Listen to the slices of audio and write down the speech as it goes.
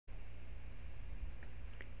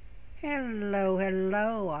Hello,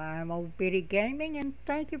 hello. I'm Old Biddy Gaming, and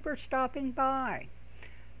thank you for stopping by.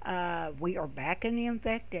 We are back in the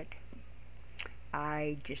infected.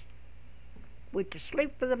 I just went to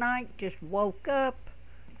sleep for the night, just woke up,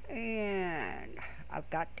 and I've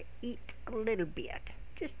got to eat a little bit,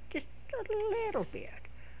 just a little bit,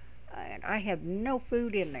 and I have no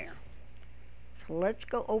food in there. So let's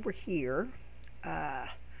go over here. I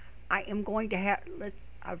am going to have let's.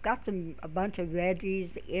 I've got a bunch of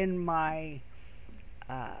veggies in my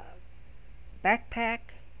uh, backpack.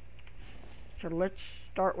 So let's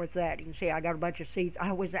start with that. You can see I got a bunch of seeds.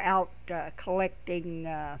 I was out collecting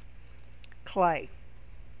clay.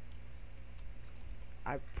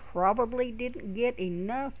 I probably didn't get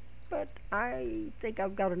enough, but I think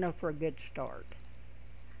I've got enough for a good start.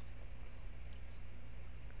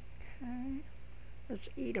 Okay, let's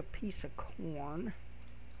eat a piece of corn.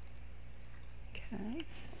 Okay,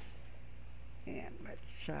 and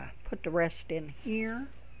let's put the rest in here.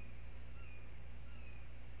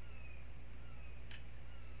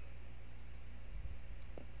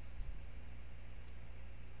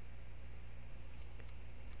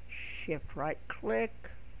 Shift right click.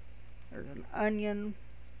 There's an onion,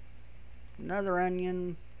 another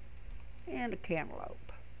onion, and a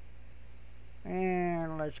cantaloupe.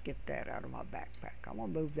 And let's get that out of my backpack. I'm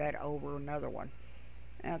going to move that over another one.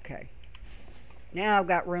 Okay. Now I've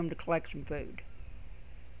got room to collect some food.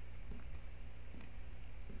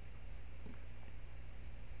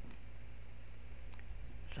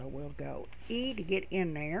 So we'll go E to get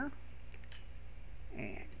in there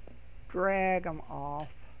and drag them off.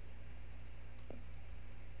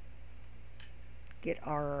 Get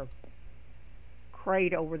our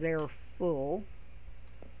crate over there full.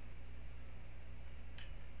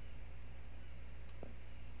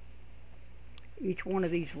 Each one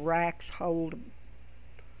of these racks hold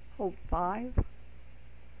 5.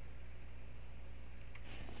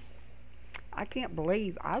 I can't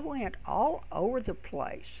believe I went all over the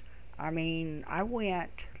place. I mean,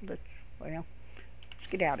 let's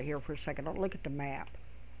get out of here for a second. I'll look at the map.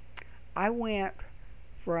 I went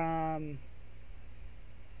from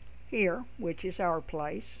here, which is our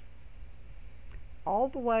place, all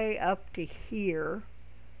the way up to here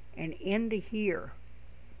and into here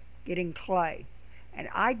getting clay. And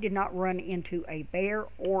I did not run into a bear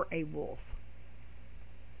or a wolf.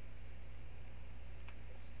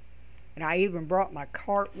 And I even brought my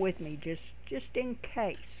cart with me just in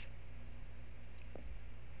case.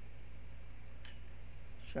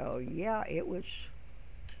 So yeah, it was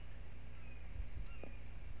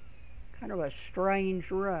kind of a strange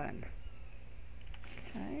run.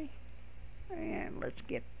 Okay, and let's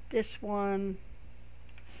get this one.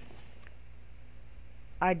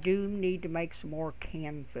 I do need to make some more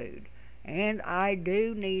canned food, and I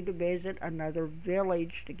do need to visit another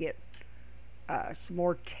village to get some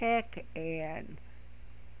more tech and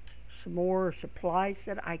some more supplies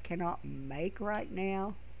that I cannot make right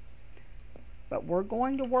now. But we're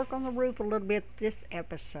going to work on the roof a little bit this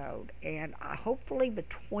episode, and hopefully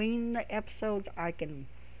between the episodes I can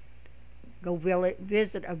go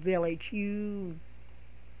visit a village. You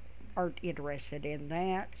aren't interested in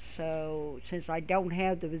that, so since I don't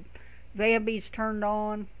have the Vambies turned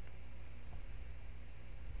on,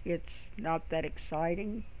 it's not that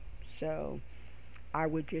exciting. So I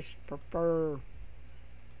would just prefer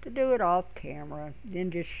to do it off camera, then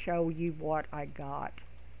just show you what I got.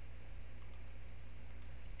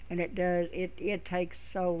 And it takes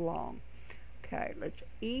so long. Okay, let's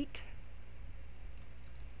eat.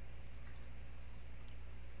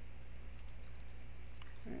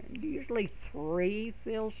 And usually 3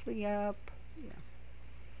 fills me up. Yeah.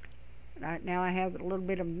 Right now I have a little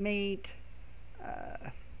bit of meat.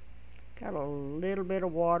 Got a little bit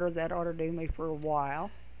of water. That ought to do me for a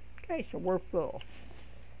while. Okay, so we're full.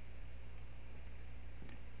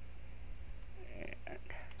 And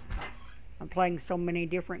I'm playing so many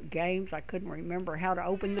different games I couldn't remember how to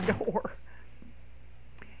open the door.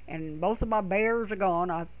 And both of my bears are gone.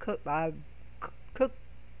 I've cooked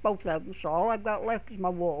both of them, so all I've got left is my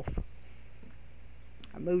wolf.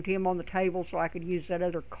 I moved him on the table so I could use that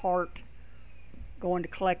other cart going to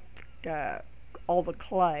collect all the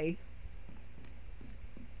clay.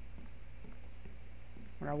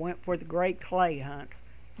 When I went for the great clay hunt.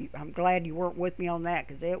 I'm glad you weren't with me on that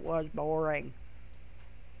because it was boring.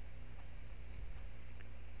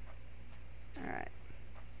 Alright.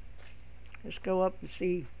 Let's go up and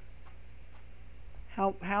see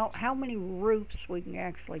how many roofs we can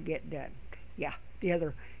actually get done. Yeah, the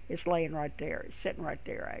other is laying right there. It's sitting right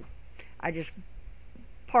there. I just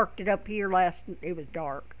parked it up here it was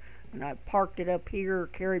dark, and I parked it up here,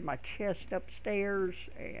 carried my chest upstairs,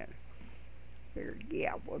 and Figured,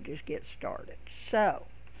 yeah, we'll just get started. So,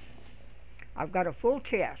 I've got a full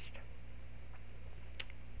chest.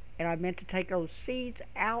 And I meant to take those seeds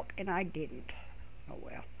out, and I didn't. Oh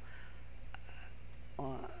well.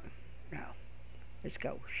 No. Let's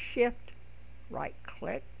go Shift, right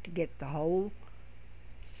click to get the whole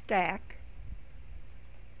stack.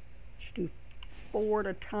 Let's do 4 at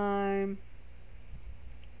a time.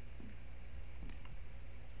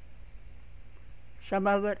 Some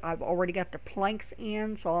of it I've already got the planks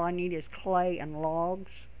in, so all I need is clay and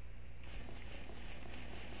logs.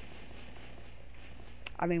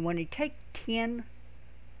 I mean, when you take 10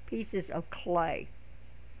 pieces of clay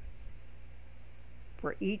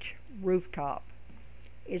for each rooftop,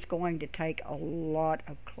 it's going to take a lot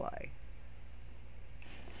of clay.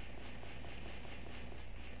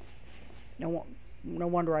 No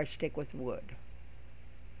wonder I stick with wood.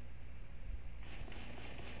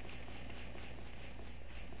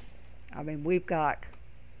 I mean, we've got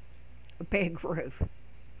a big roof.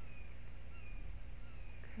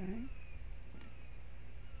 Okay.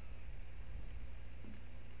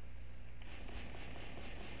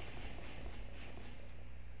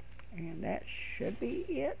 And that should be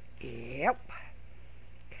it. Yep.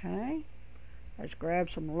 Okay. Let's grab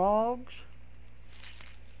some logs.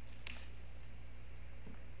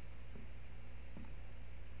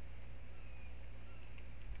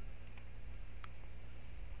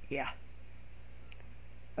 Yeah.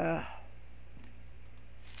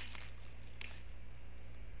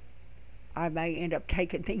 I may end up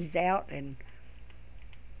taking these out and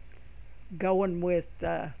going with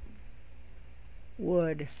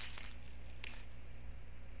wood.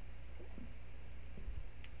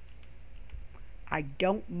 I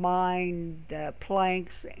don't mind the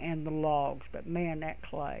planks and the logs, but man, that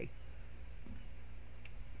clay.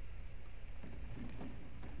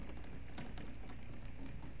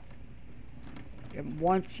 And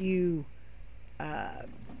once you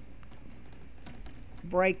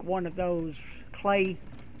break one of those clay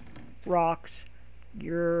rocks,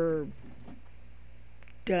 you're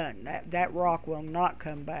done. That rock will not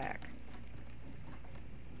come back.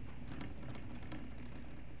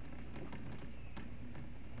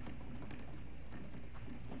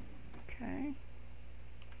 Okay.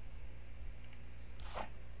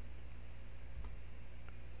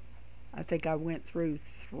 I think I went through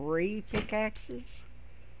 3 pickaxes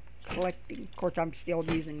collecting. Of course, I'm still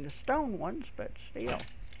using the stone ones, but still.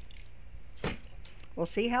 We'll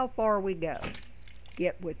see how far we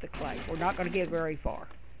get with the clay. We're not going to get very far.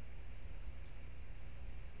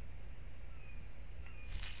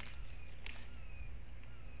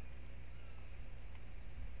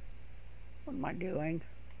 What am I doing?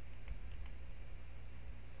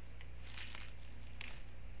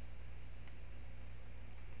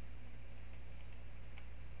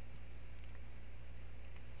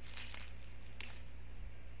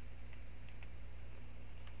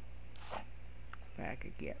 If I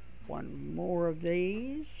could get one more of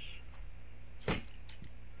these.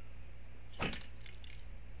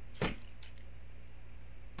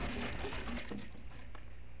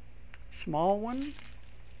 Small one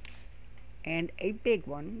and a big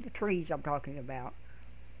one, the trees I'm talking about,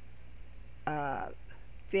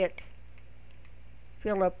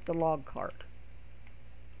 fill up the log cart.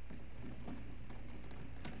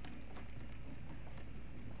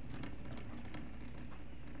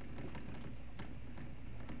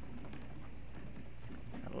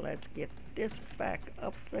 Let's get this back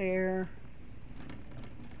up there.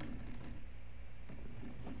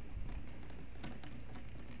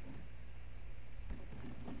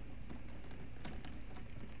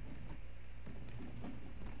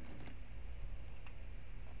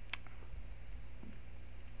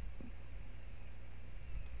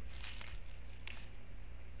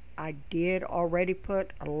 I did already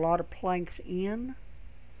put a lot of planks in.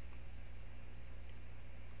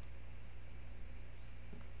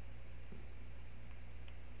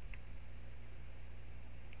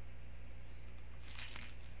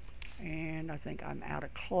 And I think I'm out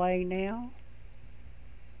of clay now.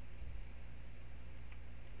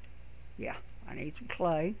 Yeah, I need some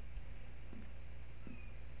clay.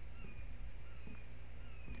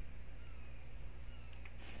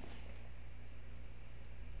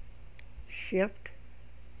 Shift,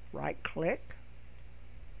 right click.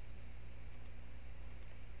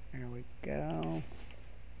 There we go.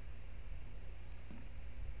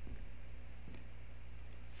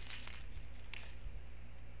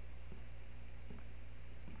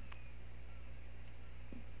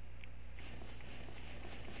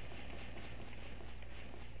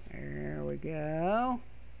 There we go.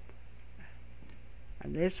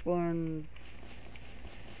 And this one,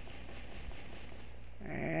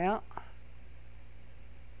 Yeah.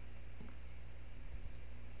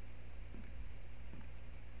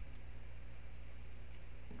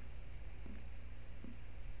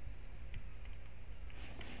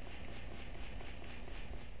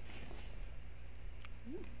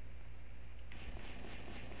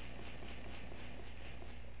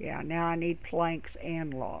 Yeah, now I need planks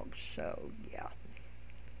and logs, so yeah.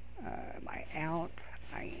 Am I out?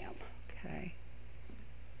 I am. Okay.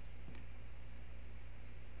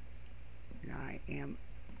 And I am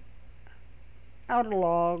out of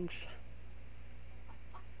logs.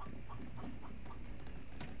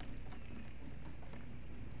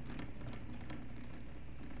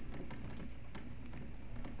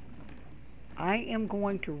 I am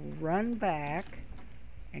going to run back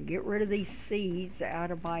and get rid of these seeds out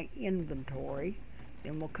of my inventory.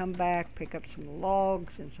 Then we'll come back, pick up some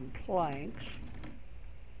logs and some planks.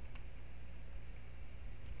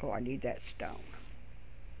 Oh, I need that stone.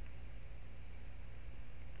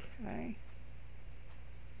 Okay.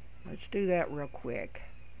 Let's do that real quick.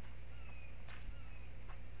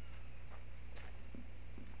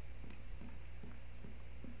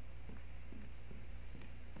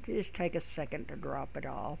 Just take a second to drop it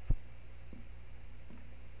off.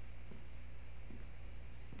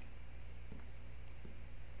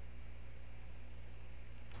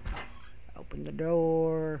 Open the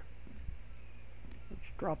door. Let's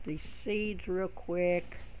drop these seeds real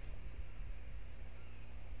quick.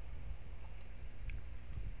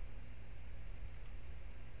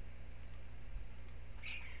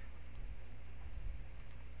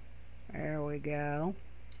 There we go.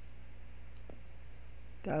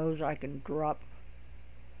 Those I can drop.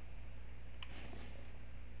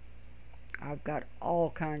 I've got all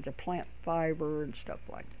kinds of plant fiber and stuff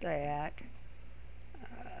like that.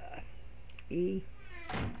 E.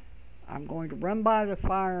 I'm going to run by the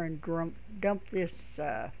fire and dump this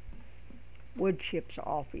wood chips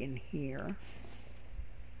off in here.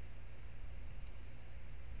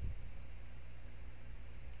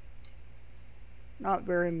 Not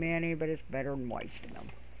very many, but it's better than wasting them.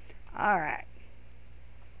 Alright.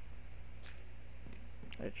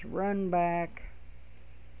 Let's run back.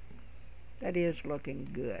 That is looking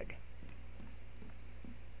good.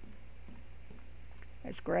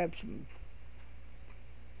 Let's grab some...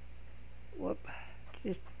 Whoop.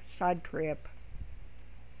 Just side trip.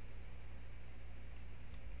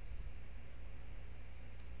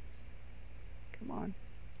 Come on.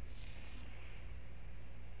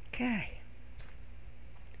 Okay.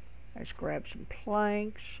 Let's grab some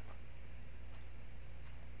planks.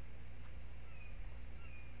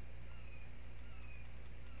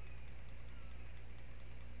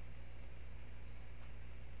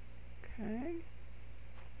 Okay.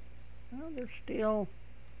 Well, there's still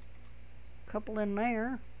a couple in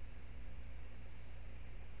there.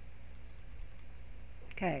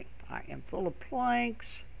 Okay, I am full of planks.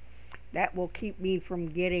 That will keep me from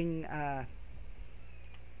getting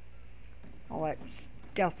all that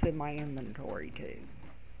stuff in my inventory too.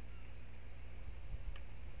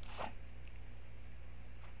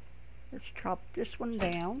 Let's chop this one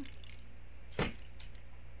down.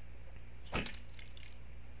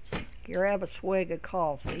 Here, I have a swig of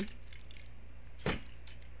coffee.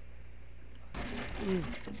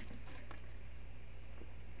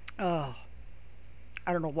 Oh,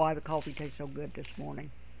 I don't know why the coffee tastes so good this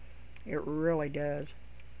morning. It really does.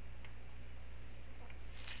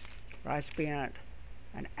 I spent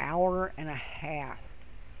an hour and a half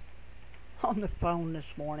on the phone this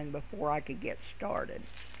morning before I could get started.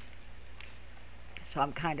 So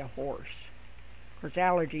I'm kind of hoarse. Of course,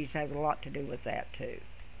 allergies have a lot to do with that too.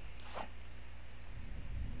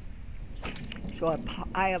 So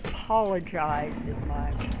I apologize if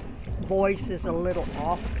my voice is a little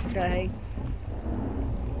off today.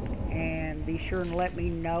 And be sure and let me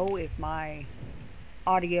know if my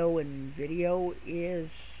audio and video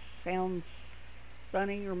sounds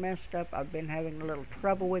funny or messed up. I've been having a little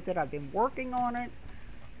trouble with it. I've been working on it,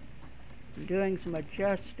 doing some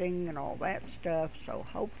adjusting and all that stuff, so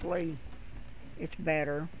hopefully it's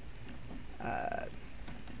better.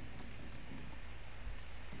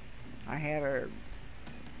 I had a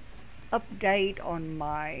update on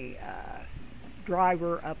my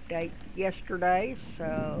driver update yesterday,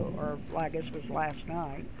 so, or well, I guess it was last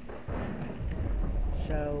night.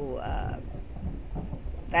 So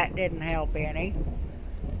that didn't help any.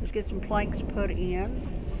 Let's get some planks put in.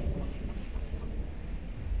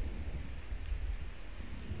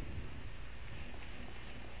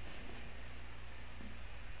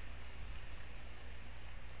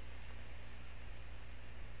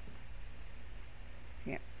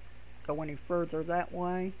 Can't go any further that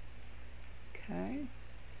way. Okay.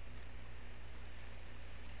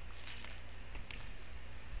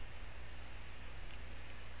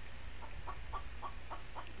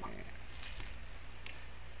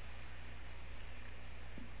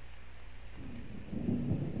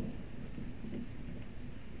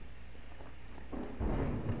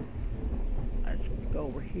 Let's go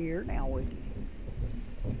over here. Now we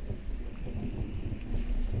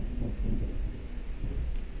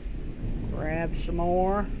grab some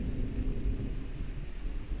more.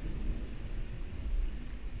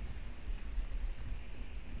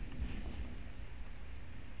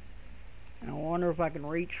 I wonder if I can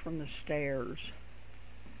reach from the stairs.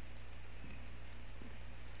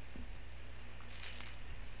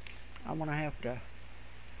 I'm gonna have to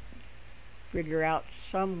figure out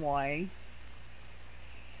some way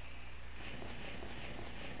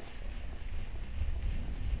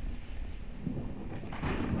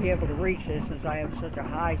to be able to reach this, since I have such a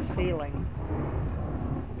high ceiling.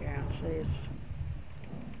 Yeah, see, it's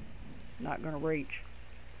not gonna reach.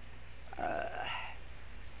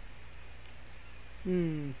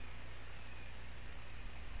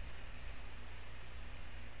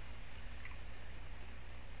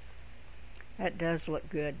 That does look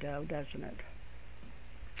good though, doesn't it?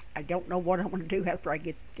 I don't know what I'm going to do after I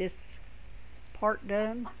get this part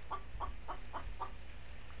done.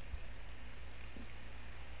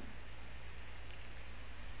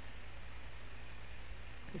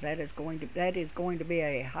 That is going to be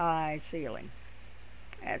a high ceiling.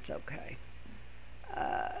 That's okay.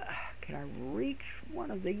 Can I reach one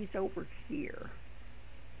of these over here?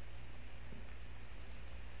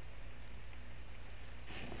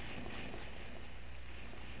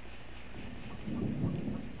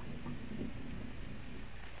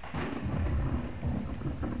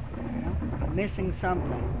 I'm missing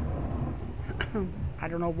something. I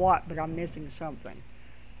don't know what, but I'm missing something.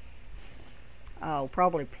 Oh,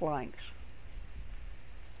 probably planks.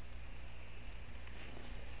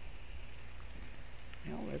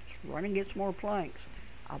 Now let's run and get some more planks.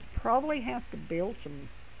 I'll probably have to build some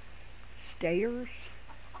stairs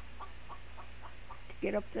to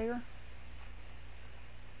get up there.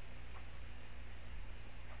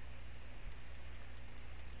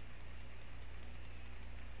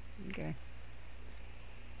 Okay.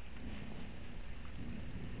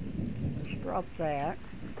 Let's drop that.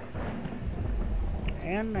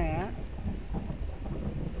 And that.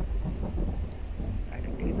 I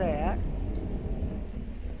can do that.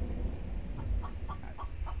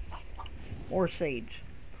 More seeds.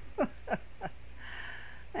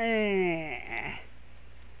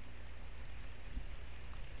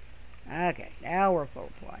 Okay, now we're full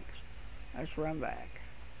of planks. Let's run back.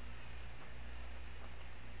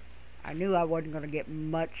 I knew I wasn't going to get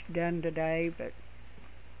much done today, but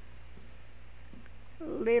a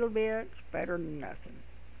little bit's better than nothing.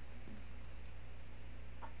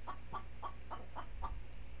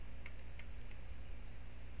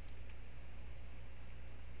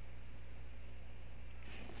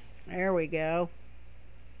 There we go.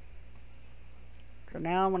 So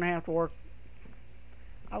now I'm going to have to work.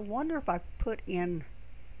 I wonder if I put in...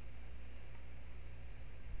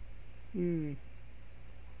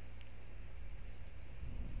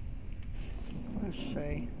 Let's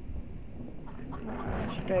see.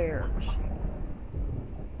 Stairs.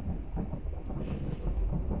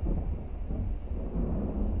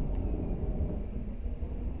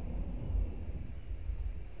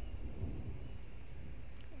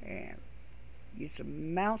 And use a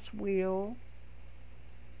mouse wheel.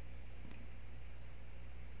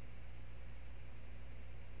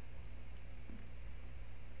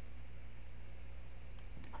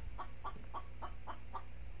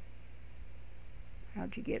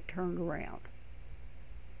 How'd you get turned around?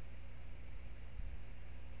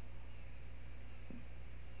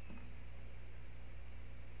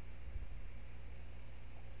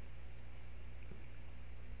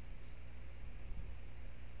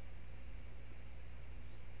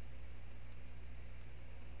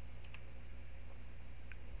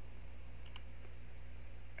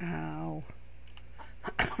 Oh.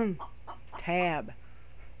 Tab.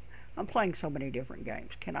 I'm playing so many different games.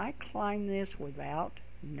 Can I climb this without?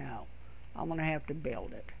 No. I'm going to have to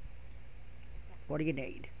build it. What do you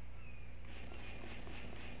need?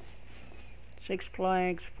 6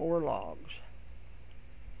 planks, 4 logs.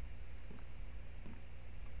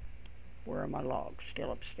 Where are my logs?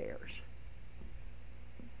 Still upstairs.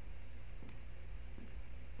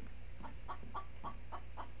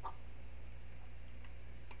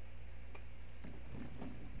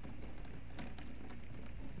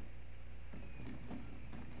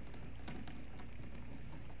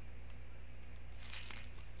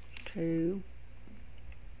 Two.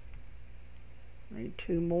 Need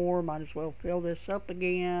 2 more. Might as well fill this up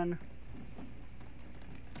again.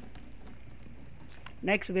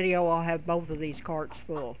 Next video I'll have both of these carts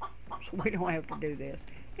full, so we don't have to do this.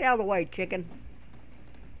 Get out of the way, chicken.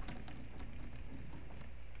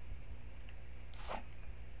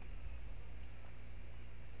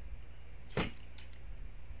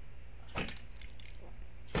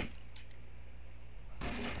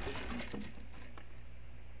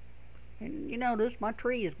 And you notice my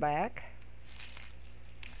tree is back.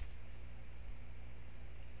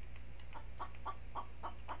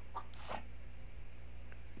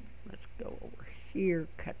 Let's go over here,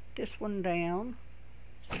 cut this one down,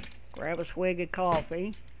 grab a swig of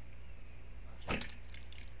coffee.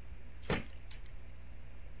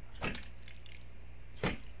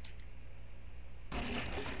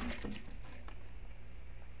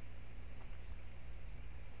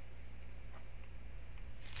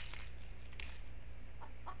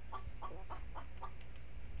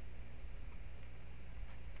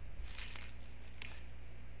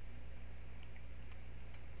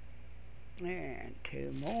 And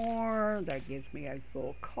 2 more. That gives me a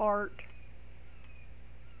full cart.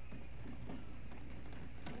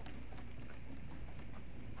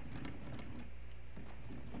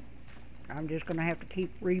 I'm just going to have to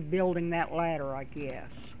keep rebuilding that ladder, I guess.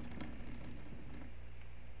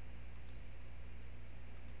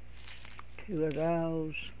 Two of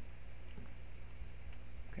those.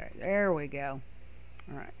 Okay, there we go.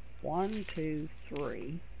 All right, 1, 2,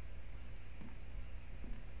 3.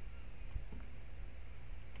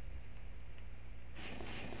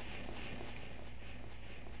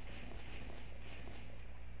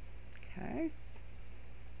 Okay.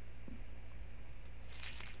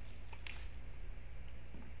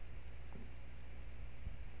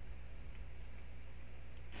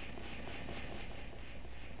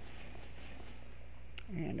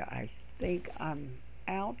 And I think I'm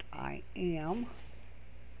out. I am.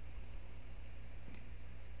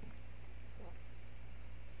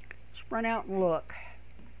 Let's run out and look.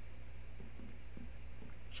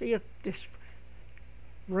 See if this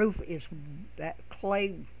roof is that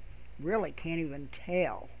clay. Really can't even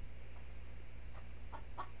tell.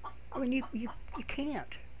 I mean, you can't.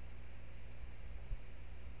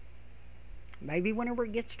 Maybe whenever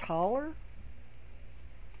it gets taller.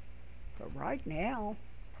 But right now,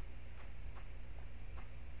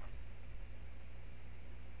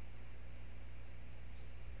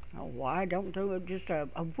 oh, why don't do it just a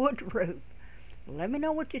wood roof? Let me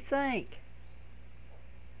know what you think.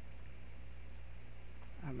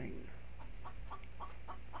 I mean,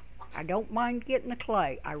 I don't mind getting the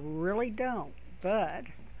clay. I really don't. But,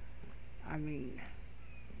 I mean,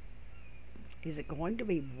 is it going to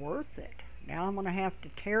be worth it? Now I'm going to have to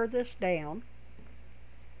tear this down.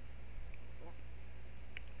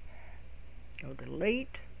 Go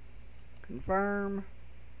delete, confirm.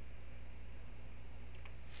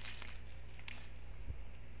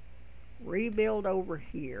 Rebuild over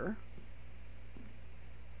here.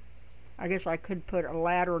 I guess I could put a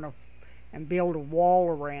ladder and build a wall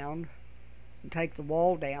around and take the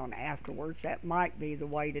wall down afterwards. That might be the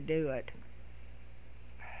way to do it.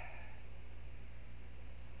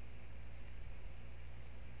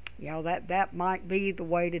 You know, that might be the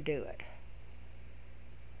way to do it.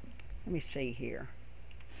 Let me see here.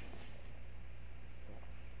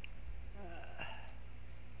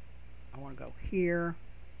 I want to go here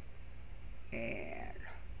and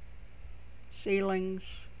ceilings.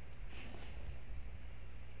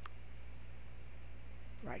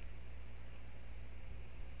 Right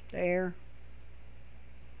there,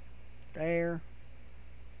 there.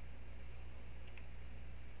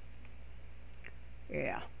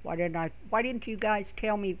 Yeah, why didn't you guys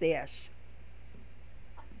tell me this?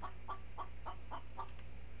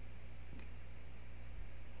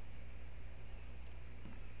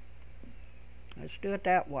 Let's do it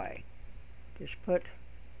that way. Just put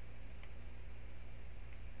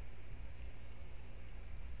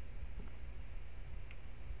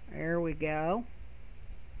there we go.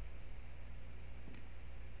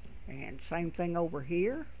 And same thing over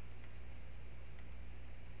here.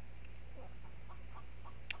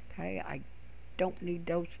 Okay, I don't need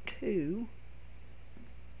those 2.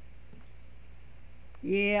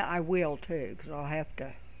 Yeah, I will too, because I'll have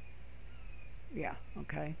to. Yeah,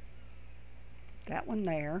 okay. That one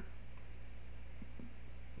there.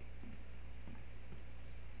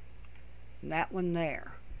 And that one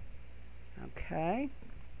there. Okay.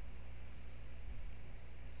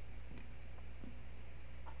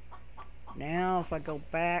 Now if I go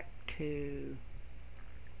back to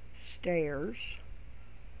stairs,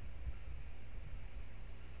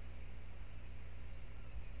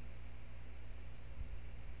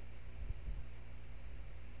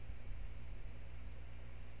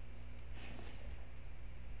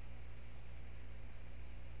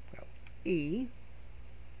 E,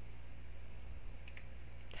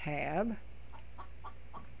 tab,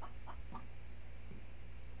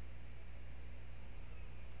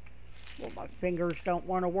 well, my fingers don't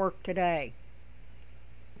want to work today.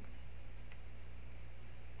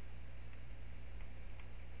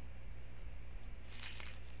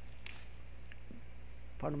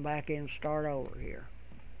 Put them back in, start over here.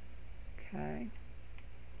 Okay.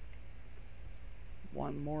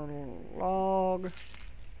 One more log.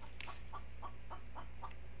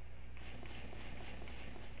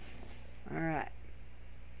 Alright.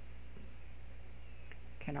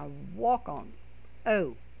 Can I walk on?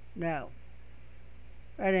 Oh, no.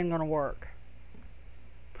 That ain't gonna work.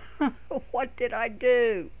 What did I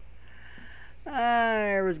do?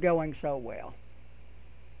 It was going so well.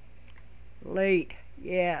 Late,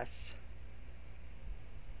 yes.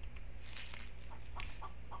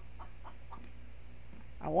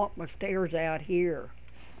 I want my stairs out here.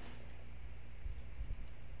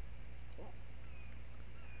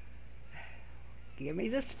 Give me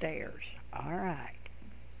the stairs. All right.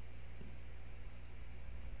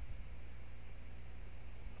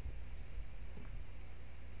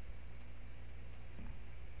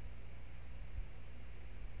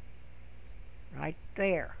 Right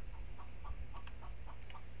there.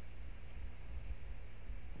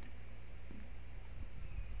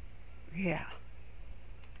 Yeah.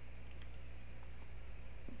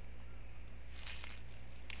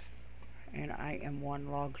 And I am one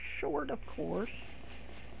log short, of course.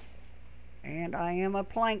 And I am a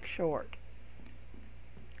plank short.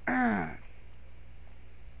 And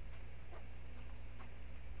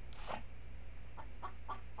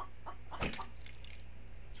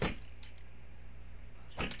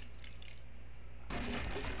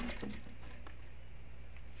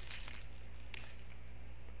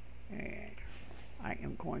I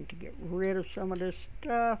am going to get rid of some of this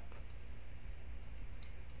stuff.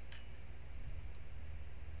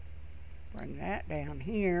 Bring that down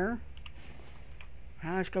here.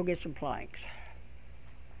 Now let's go get some planks.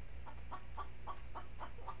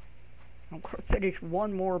 I'm going to finish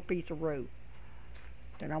one more piece of roof.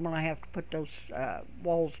 Then I'm going to have to put those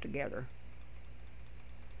walls together.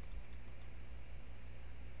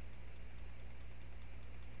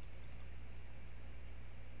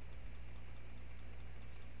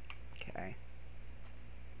 Okay.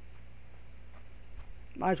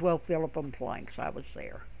 Might as well fill up them planks. I was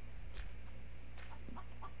there.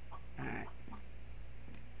 Alright.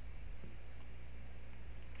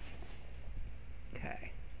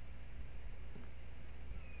 Okay.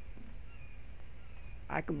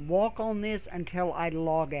 I can walk on this until I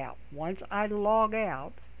log out. Once I log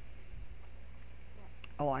out,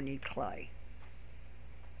 oh, I need clay.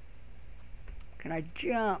 Can I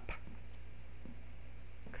jump?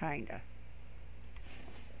 Kinda.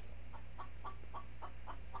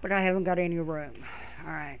 But I haven't got any room.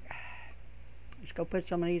 Alright. Let's go put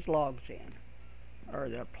some of these logs in. Or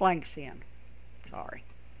the planks in. Sorry.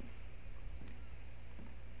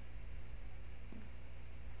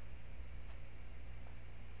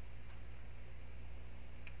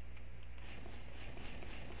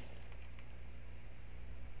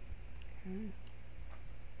 Okay.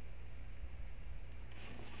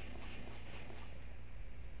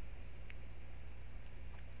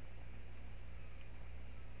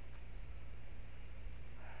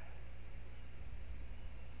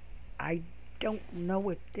 I don't know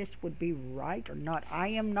if this would be right or not. I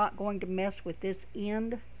am not going to mess with this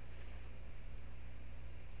end.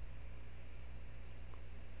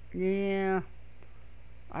 Yeah,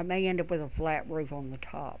 I may end up with a flat roof on the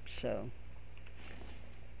top, so.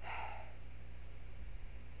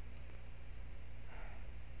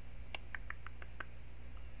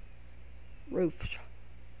 Roofs.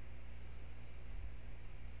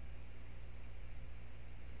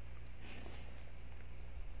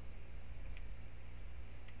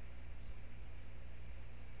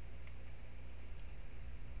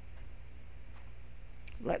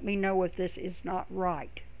 Let me know if this is not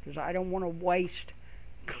right, because I don't want to waste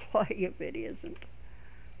clay if it isn't.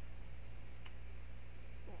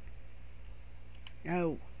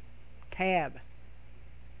 No. Tab.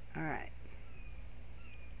 Alright.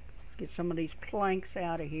 Let's get some of these planks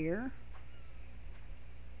out of here.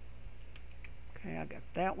 Okay, I got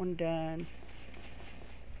that one done.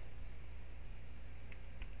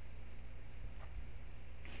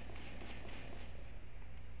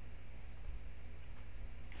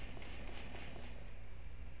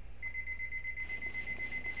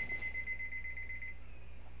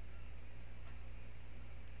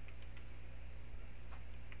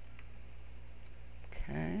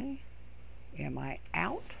 Okay. Am I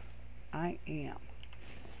out? I am.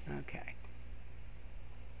 Okay.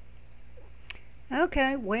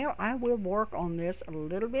 Okay, well, I will work on this a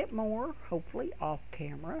little bit more, hopefully off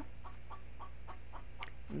camera.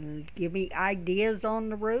 Give me ideas on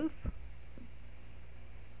the roof.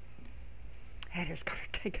 That is going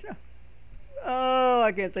to take it. Oh,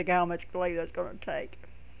 I can't think how much clay that's going to take.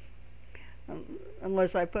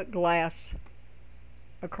 Unless I put glass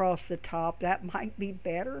across the top, that might be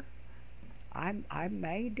better. I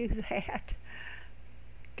may do that.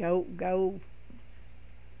 Go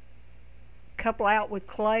couple out with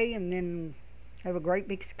clay and then have a great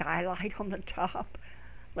big skylight on the top.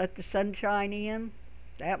 Let the sunshine in.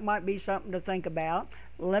 That might be something to think about.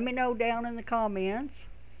 Let me know down in the comments.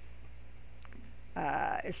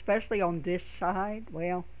 Especially on this side.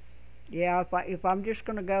 Well, yeah, if I'm just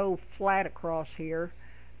going to go flat across here,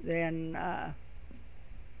 then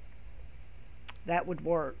that would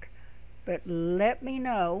work. But let me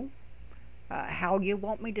know how you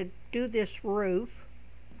want me to do this roof,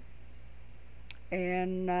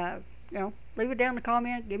 and leave it down in the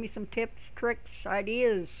comment. Give me some tips, tricks,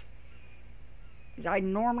 ideas. 'Cause I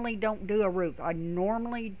normally don't do a roof. I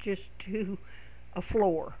normally just do a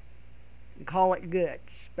floor and call it goods.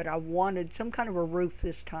 But I wanted some kind of a roof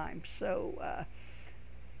this time, so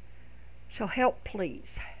help please.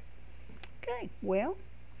 Okay, well,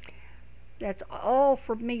 that's all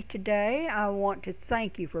from me today. I want to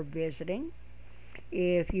thank you for visiting.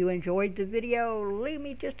 If you enjoyed the video, leave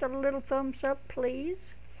me just a little thumbs up, please.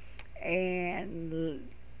 And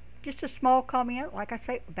just a small comment, like I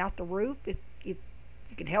say, about the roof, if you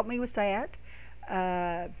can help me with that.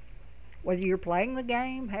 Whether you're playing the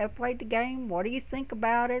game, have played the game, what do you think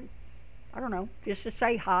about it? I don't know, just to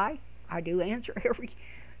say hi. I do answer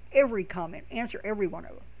every comment, answer every one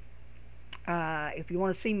of them. If you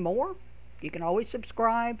want to see more, you can always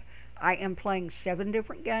subscribe. I am playing 7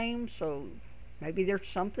 different games, so maybe there's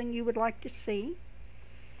something you would like to see.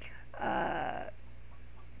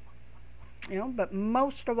 But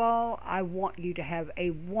most of all, I want you to have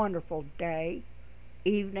a wonderful day,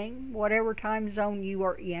 evening, whatever time zone you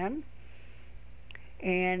are in.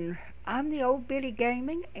 And I'm the Old Biddy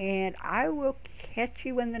Gaming, and I will catch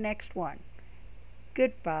you in the next one.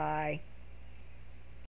 Goodbye.